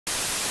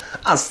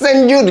I'll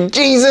send you to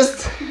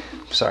Jesus.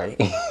 Sorry.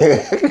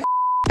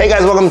 Hey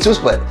guys, welcome to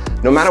Split.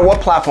 No matter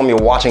what platform you're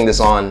watching this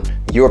on,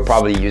 you're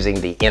probably using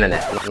the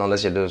internet.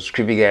 Unless you're those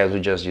creepy guys who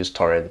just use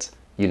torrents,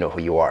 you know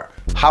who you are.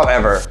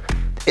 However,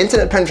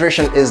 internet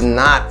penetration is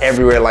not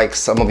everywhere like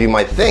some of you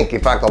might think.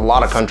 In fact, a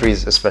lot of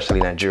countries, especially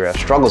Nigeria,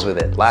 struggles with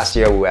it. Last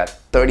year, we were at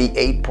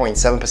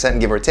 38.7%,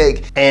 give or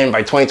take. And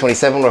by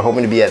 2027, we're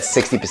hoping to be at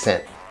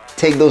 60%.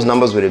 Take those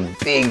numbers with a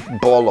big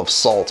ball of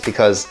salt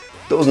because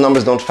those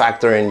numbers don't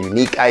factor in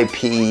unique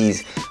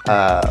IPs,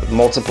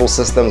 multiple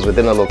systems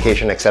within a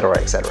location, etc.,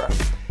 etc.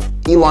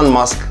 Elon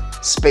Musk,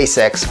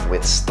 SpaceX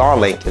with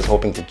Starlink is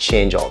hoping to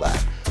change all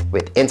that.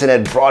 With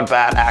internet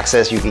broadband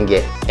access, you can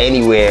get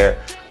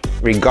anywhere,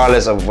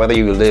 regardless of whether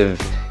you live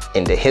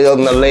in the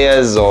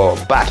Himalayas or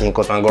back in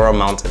Kotangora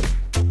Mountain.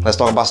 Let's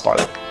talk about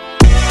Starlink.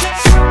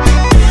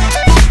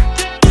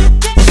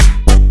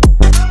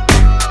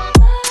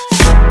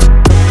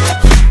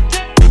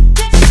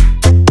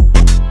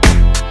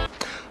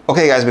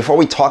 Okay guys, before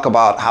we talk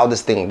about how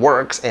this thing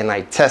works and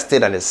I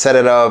tested and I set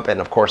it up and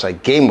of course I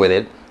game with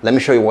it, let me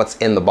show you what's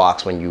in the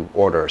box when you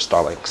order a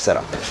Starlink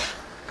setup.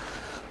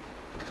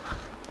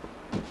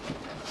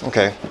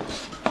 Okay.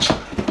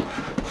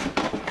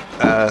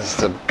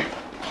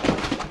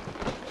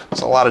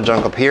 It's a lot of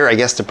junk up here, I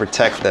guess to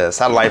protect the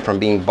satellite from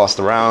being bussed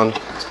around.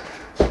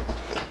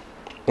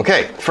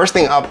 Okay, first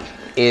thing up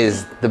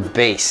is the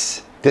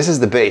base. This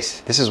is the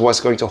base. This is what's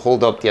going to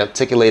hold up the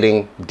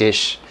articulating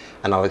dish,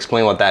 and I'll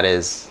explain what that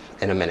is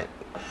in a minute.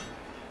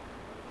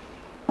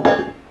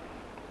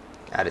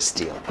 That is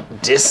steel.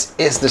 This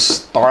is the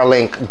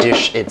Starlink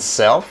dish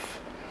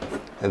itself.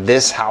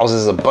 This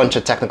houses a bunch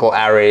of technical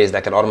arrays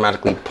that can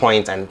automatically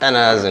point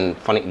antennas and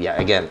funny, yeah,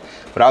 again,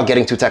 without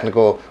getting too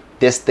technical,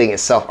 this thing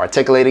is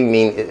self-articulating,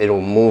 meaning it'll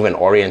move and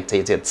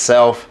orientate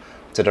itself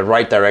to the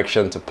right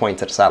direction to point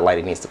to the satellite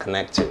it needs to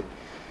connect to.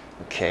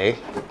 Okay,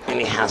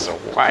 and it has a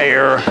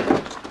wire.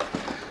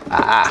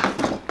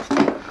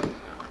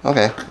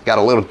 Okay, got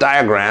a little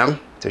diagram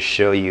to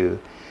show you,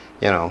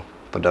 you know,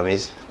 for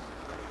dummies.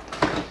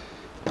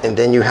 And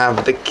then you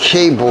have the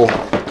cable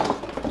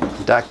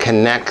that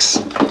connects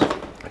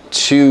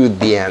to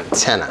the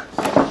antenna.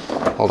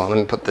 Hold on, let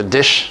me put the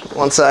dish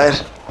one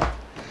side.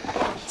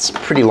 It's a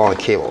pretty long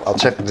cable. I'll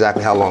check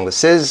exactly how long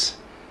this is.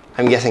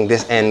 I'm guessing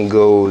this end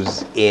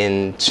goes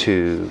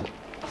into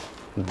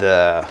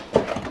the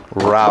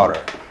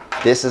router.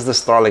 This is the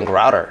Starlink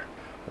router.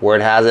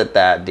 Word has it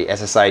that the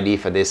SSID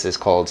for this is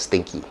called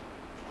Stinky.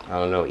 I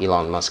don't know,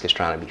 Elon Musk is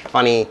trying to be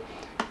funny.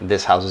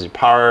 This houses your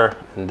power,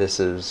 and this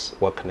is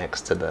what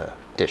connects to the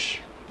dish.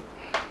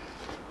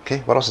 Okay,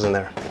 what else is in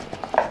there?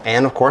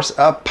 And of course,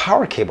 a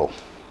power cable,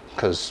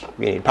 because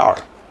you need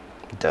power,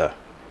 duh.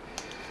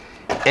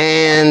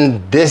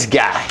 And this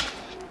guy,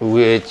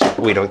 which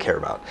we don't care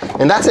about.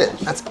 And that's it,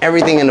 that's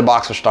everything in the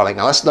box for Starlink.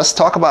 Now let's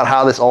talk about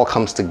how this all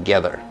comes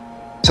together.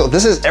 So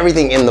this is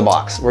everything in the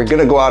box. We're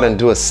gonna go out and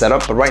do a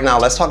setup, but right now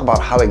let's talk about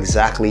how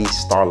exactly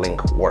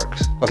Starlink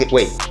works. Okay,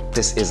 wait,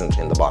 this isn't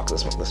in the box.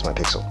 This is my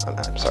Pixel.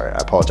 I'm sorry, I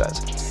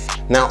apologize.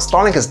 Now,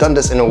 Starlink has done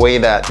this in a way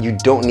that you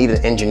don't need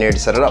an engineer to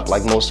set it up,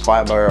 like most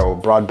fiber or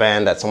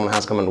broadband that someone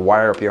has come and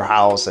wire up your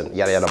house and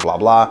yada yada blah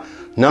blah.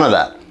 None of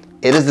that.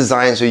 It is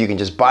designed so you can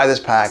just buy this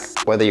pack,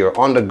 whether you're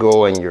on the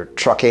go and you're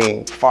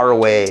trucking far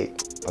away,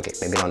 okay,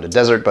 maybe not in the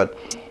desert, but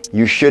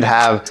you should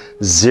have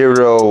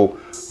zero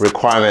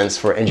requirements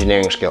for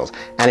engineering skills.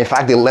 And in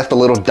fact, they left a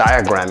little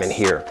diagram in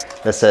here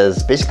that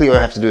says, basically all you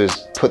have to do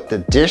is put the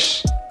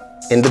dish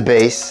in the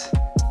base,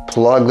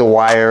 plug the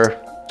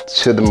wire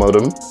to the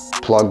modem,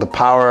 plug the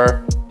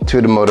power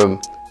to the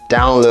modem,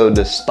 download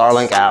the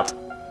Starlink app,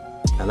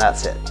 and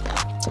that's it.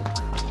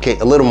 Okay,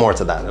 a little more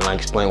to that, and I'll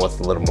explain what's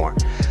a little more.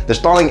 The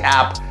Starlink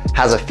app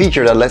has a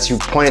feature that lets you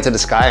point it to the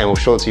sky, and we'll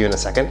show it to you in a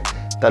second,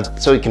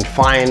 so you can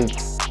find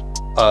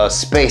a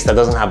space that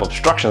doesn't have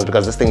obstructions,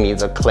 because this thing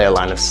needs a clear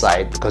line of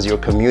sight because you're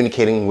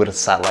communicating with a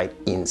satellite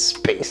in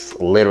space,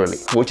 literally,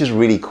 which is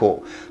really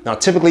cool. Now,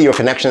 typically your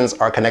connections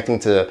are connecting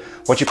to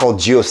what you call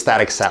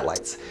geostatic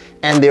satellites,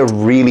 and they're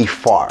really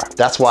far.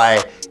 That's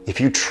why if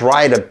you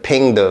try to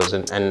ping those,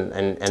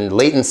 and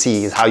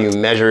latency is how you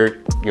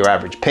measure your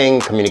average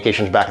ping,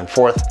 communications back and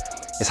forth,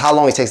 is how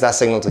long it takes that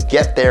signal to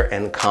get there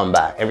and come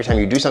back. Every time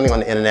you do something on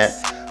the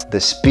internet,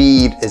 the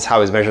speed is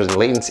how it's measured in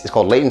latency. It's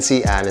called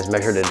latency, and is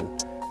measured in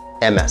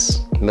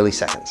MS,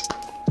 milliseconds.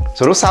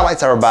 So those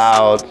satellites are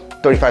about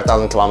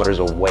 35,000 kilometers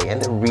away, and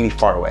they're really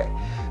far away.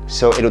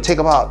 So it'll take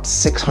about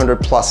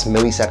 600 plus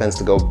milliseconds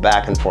to go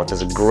back and forth.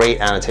 There's a great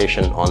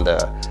annotation on the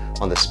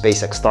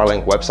SpaceX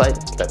Starlink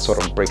website that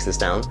sort of breaks this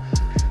down.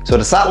 So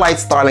the satellite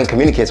Starlink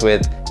communicates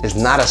with is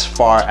not as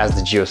far as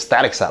the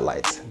geostatic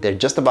satellites. They're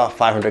just about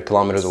 500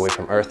 kilometers away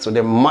from Earth, so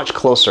they're much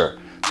closer.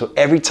 So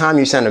every time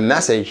you send a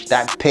message,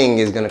 that ping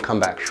is gonna come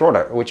back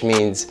shorter, which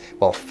means,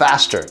 well,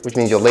 faster, which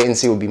means your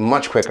latency will be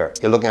much quicker.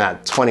 You're looking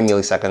at 20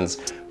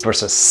 milliseconds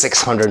versus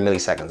 600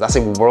 milliseconds. That's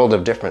a world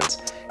of difference.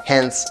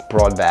 Hence,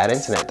 broadband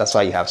internet. That's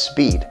why you have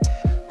speed.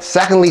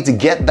 Secondly, to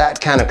get that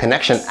kind of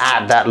connection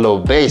at that low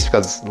base,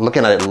 because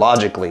looking at it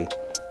logically,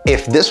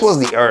 if this was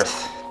the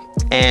Earth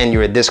and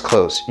you're this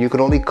close, you can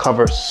only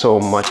cover so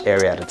much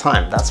area at a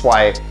time. That's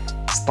why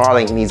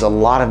Starlink needs a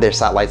lot of their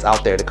satellites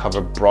out there to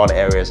cover broad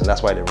areas, and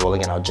that's why they're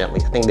rolling it out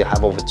gently. I think they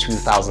have over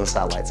 2,000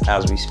 satellites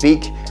as we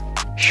speak,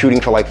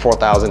 shooting for like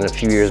 4,000 in a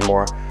few years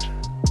more,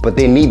 but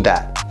they need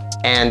that.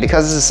 And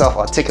because this is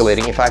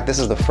self-articulating, in fact, this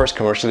is the first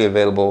commercially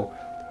available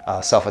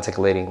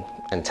self-articulating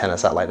antenna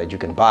satellite that you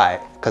can buy,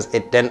 because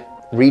it then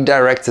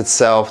redirects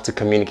itself to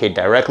communicate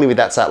directly with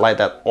that satellite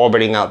that's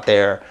orbiting out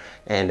there,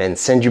 and then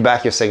send you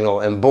back your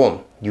signal, and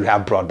boom, you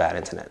have broadband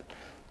internet.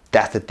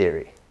 That's the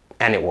theory,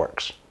 and it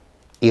works.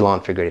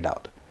 Elon figured it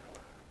out.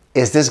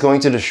 Is this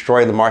going to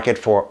destroy the market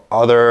for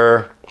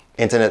other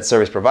internet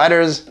service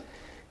providers?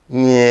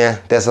 Yeah,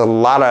 there's a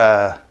lot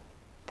of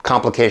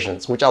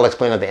complications, which I'll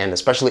explain at the end,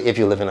 especially if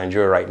you live in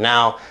Nigeria right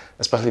now,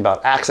 especially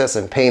about access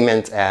and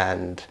payment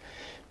and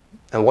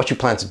what you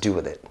plan to do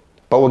with it.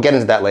 But we'll get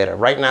into that later.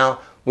 Right now,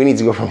 we need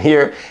to go from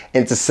here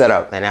into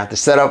setup. And after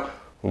setup,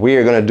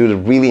 we're gonna do the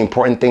really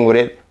important thing with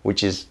it,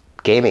 which is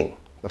gaming.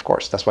 Of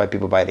course, that's why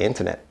people buy the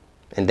internet.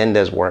 And then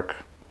there's work,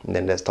 and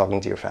then there's talking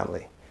to your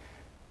family,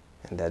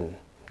 and then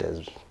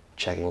there's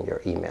checking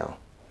your email.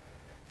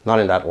 Not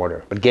in that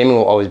order, but gaming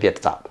will always be at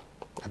the top.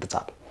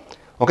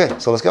 Okay,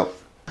 so let's go.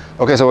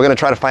 Okay, so we're gonna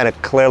try to find a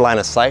clear line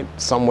of sight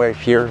somewhere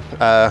here.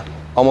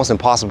 Almost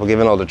impossible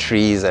given all the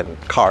trees and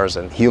cars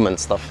and human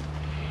stuff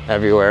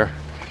everywhere.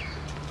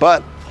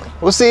 But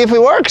we'll see if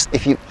it works.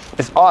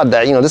 It's odd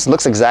that, you know, this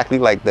looks exactly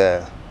like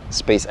the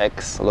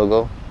SpaceX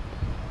logo.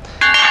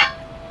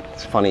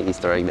 It's a funny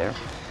Easter egg there.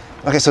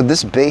 Okay, so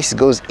this base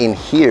goes in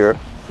here.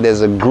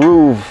 There's a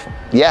groove.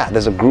 Yeah,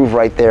 there's a groove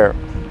right there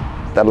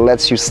that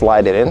lets you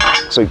slide it in.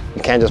 So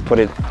you can't just put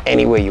it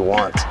any way you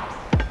want.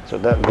 So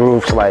that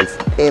groove slides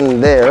in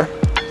there.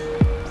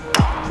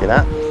 See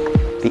that?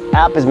 The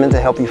app is meant to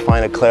help you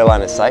find a clear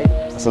line of sight.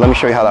 So let me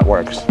show you how that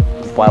works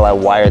while I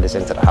wire this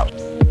into the house.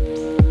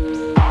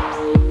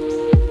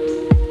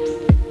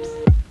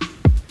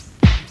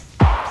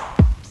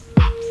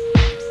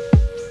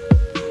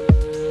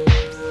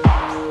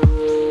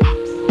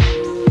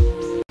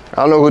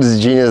 I don't know who this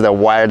genius that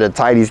wired to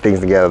tie these things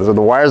together. So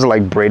the wires are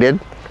like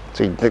braided.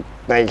 So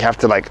now you have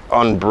to like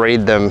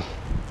unbraid them.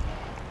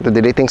 Did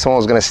they think someone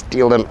was gonna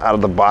steal them out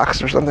of the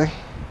box or something?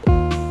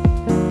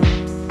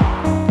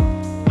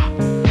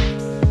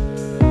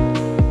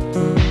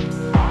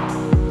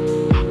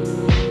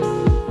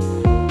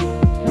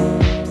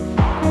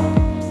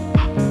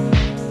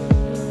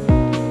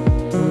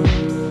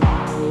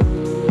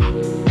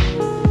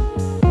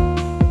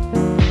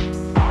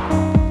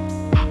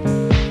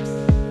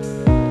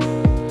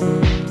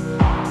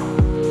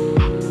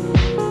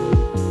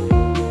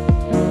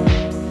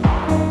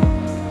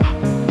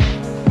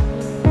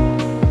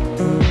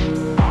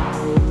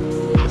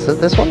 Is it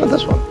this one or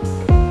this one?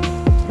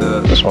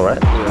 This one,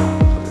 right? Yeah.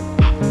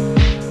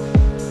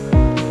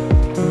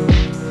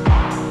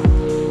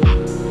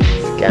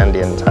 Scan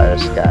the entire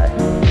sky.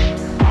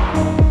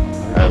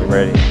 I'm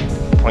ready.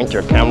 Point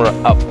your camera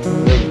up.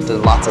 There's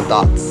lots of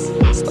dots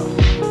and stuff.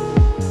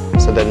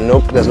 So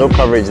there's no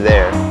coverage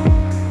there.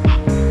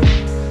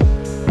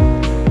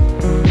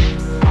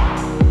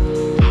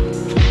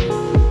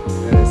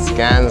 And it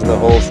scans the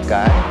whole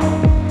sky.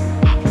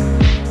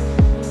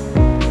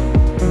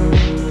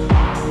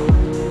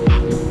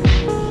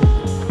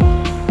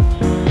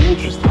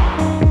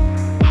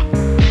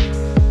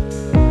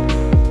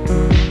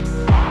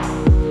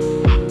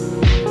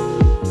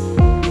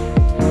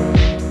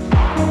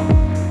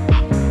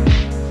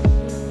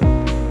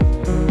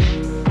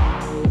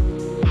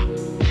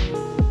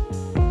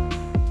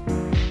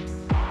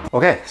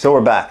 Okay, so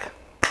we're back.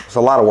 It's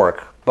a lot of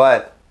work,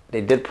 but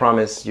they did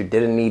promise you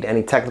didn't need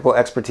any technical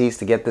expertise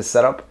to get this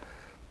set up,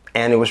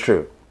 and it was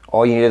true.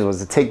 All you needed was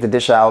to take the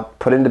dish out,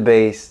 put in the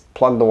base,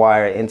 plug the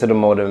wire into the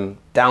modem,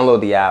 download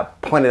the app,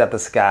 point it at the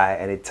sky,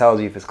 and it tells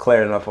you if it's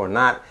clear enough or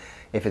not.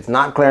 If it's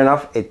not clear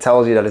enough, it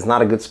tells you that it's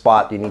not a good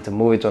spot. You need to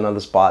move it to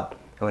another spot.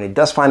 And when it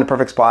does find the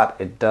perfect spot,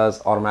 it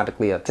does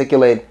automatically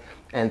articulate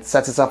and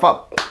sets itself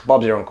up.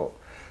 Bob's your uncle.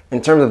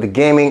 In terms of the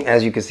gaming,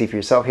 as you can see for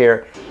yourself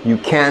here, you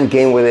can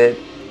game with it.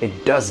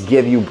 It does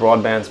give you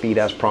broadband speed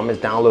as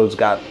promised. Downloads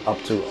got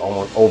up to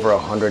almost over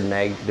 100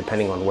 meg,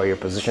 depending on where your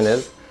position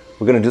is.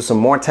 We're gonna do some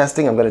more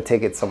testing. I'm gonna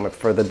take it somewhere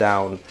further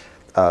down,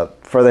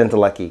 further into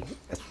Lucky.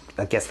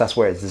 I guess that's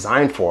where it's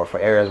designed for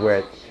areas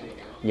where,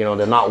 you know,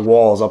 they're not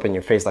walls up in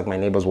your face like my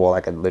neighbor's wall.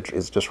 I could literally,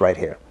 it's just right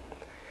here.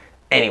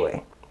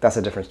 Anyway, that's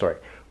a different story.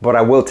 But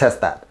I will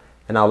test that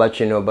and I'll let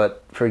you know.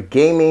 But for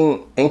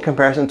gaming, in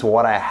comparison to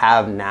what I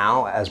have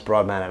now as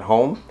broadband at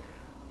home,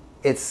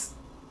 it's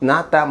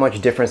not that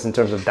much difference in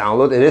terms of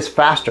download. It is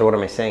faster, what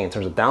am I saying, in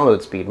terms of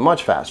download speed,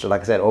 much faster.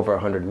 Like I said, over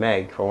 100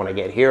 meg for when I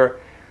get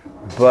here.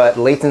 But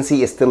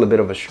latency is still a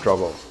bit of a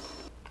struggle.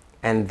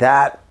 And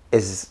that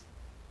is,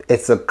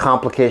 it's a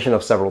complication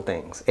of several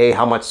things. A,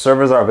 how much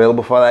servers are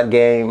available for that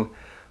game,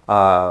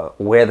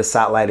 where the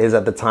satellite is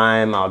at the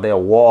time, are there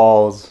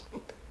walls?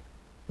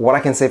 What I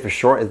can say for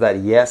sure is that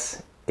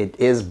yes, it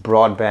is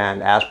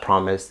broadband as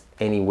promised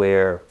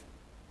anywhere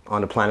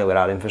on the planet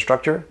without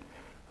infrastructure.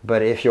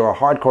 But if you're a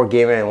hardcore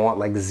gamer and want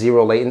like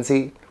zero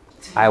latency,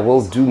 I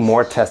will do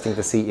more testing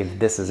to see if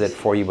this is it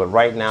for you. But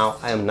right now,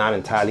 I am not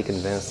entirely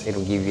convinced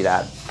it'll give you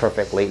that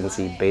perfect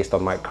latency based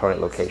on my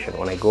current location.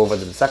 When I go over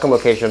to the second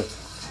location,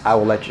 I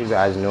will let you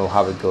guys know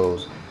how it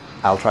goes.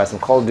 I'll try some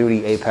Call of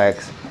Duty,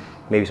 Apex,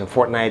 maybe some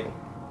Fortnite,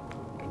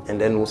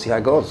 and then we'll see how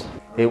it goes.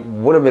 It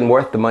would have been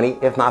worth the money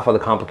if not for the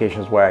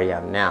complications where I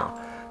am now.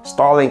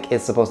 Starlink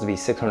is supposed to be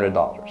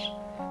 $600.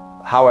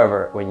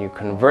 However, when you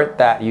convert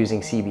that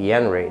using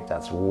CBN rate,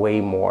 that's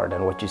way more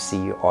than what you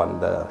see on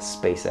the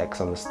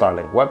SpaceX, on the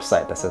Starlink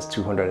website that says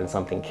 200 and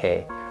something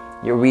K.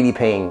 You're really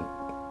paying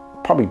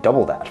probably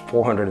double that,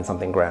 400 and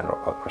something grand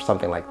or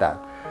something like that.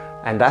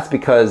 And that's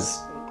because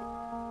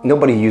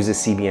nobody uses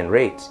CBN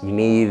rates. You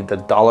need the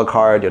dollar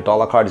card. Your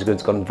dollar card is going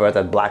to convert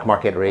at black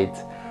market rate.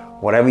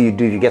 Whatever you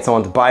do, if you get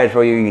someone to buy it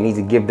for you, you need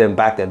to give them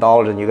back their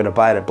dollars and you're going to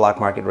buy it at black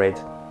market rate.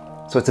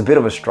 So it's a bit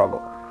of a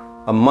struggle.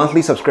 A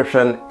monthly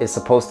subscription is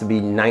supposed to be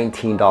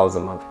 $19 a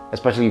month,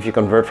 especially if you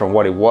convert from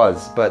what it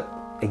was. But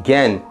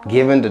again,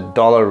 given the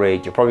dollar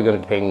rate, you're probably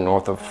going to be paying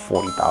north of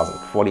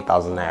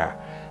 40,000 there.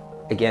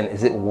 Again,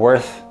 is it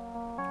worth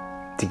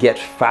to get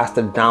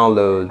faster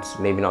downloads,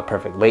 maybe not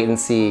perfect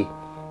latency?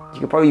 You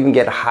could probably even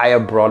get higher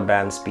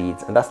broadband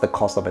speeds, and that's the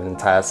cost of an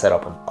entire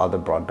setup of other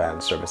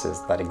broadband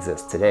services that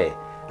exist today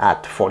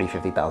at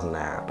 50,000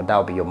 naira. But that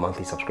would be your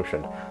monthly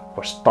subscription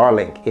for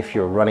Starlink if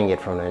you're running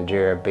it from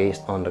Nigeria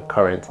based on the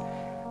current,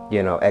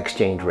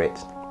 exchange rate.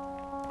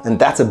 And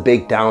that's a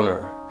big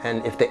downer.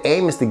 And if the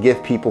aim is to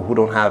give people who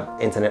don't have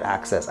internet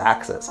access,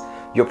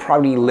 you're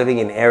probably living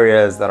in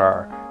areas that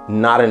are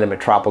not in the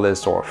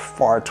metropolis or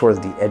far towards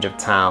the edge of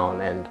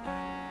town. And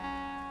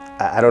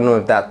I don't know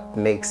if that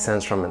makes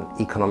sense from an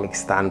economic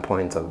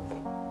standpoint of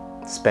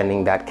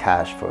spending that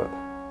cash for,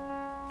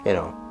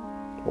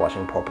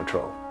 watching Paw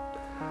Patrol.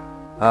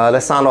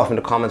 Let's sound off in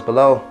the comments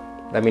below.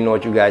 Let me know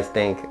what you guys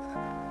think.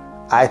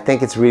 I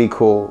think it's really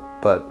cool,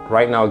 but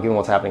right now, given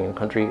what's happening in the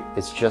country,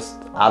 it's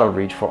just out of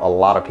reach for a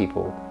lot of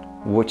people,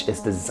 which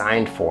it's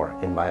designed for,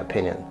 in my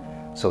opinion.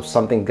 So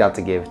something's got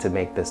to give to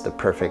make this the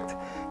perfect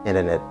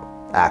internet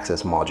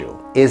access module.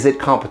 Is it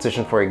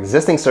competition for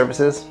existing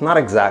services? Not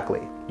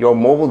exactly. Your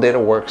mobile data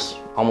works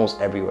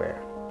almost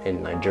everywhere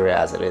in Nigeria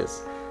as it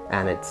is,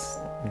 and it's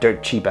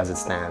dirt cheap as it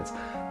stands.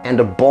 And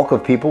the bulk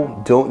of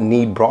people don't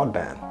need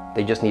broadband.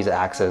 They just need to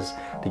access,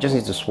 they just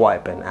need to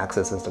swipe and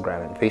access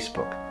Instagram and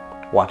Facebook.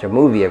 Watch a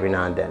movie every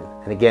now and then.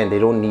 And again, they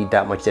don't need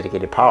that much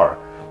dedicated power.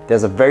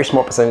 There's a very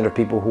small percentage of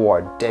people who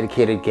are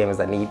dedicated gamers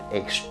that need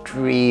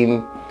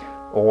extreme,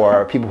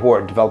 or people who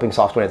are developing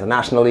software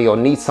internationally or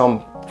need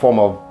some form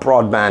of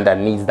broadband that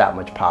needs that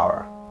much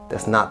power.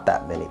 There's not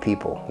that many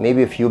people.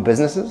 Maybe a few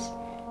businesses,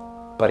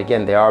 but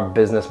again, there are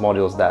business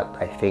modules that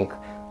I think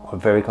are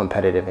very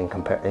competitive in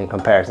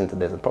comparison to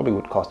this. It probably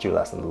would cost you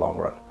less in the long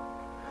run.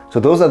 So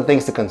those are the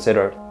things to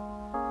consider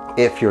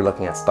if you're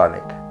looking at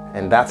Starlink.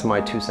 And that's my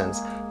 2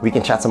 cents. We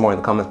can chat some more in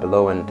the comments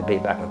below and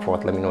debate back and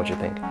forth. Let me know what you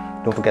think.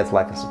 Don't forget to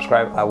like and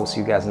subscribe. I will see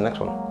you guys in the next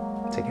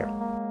one. Take care.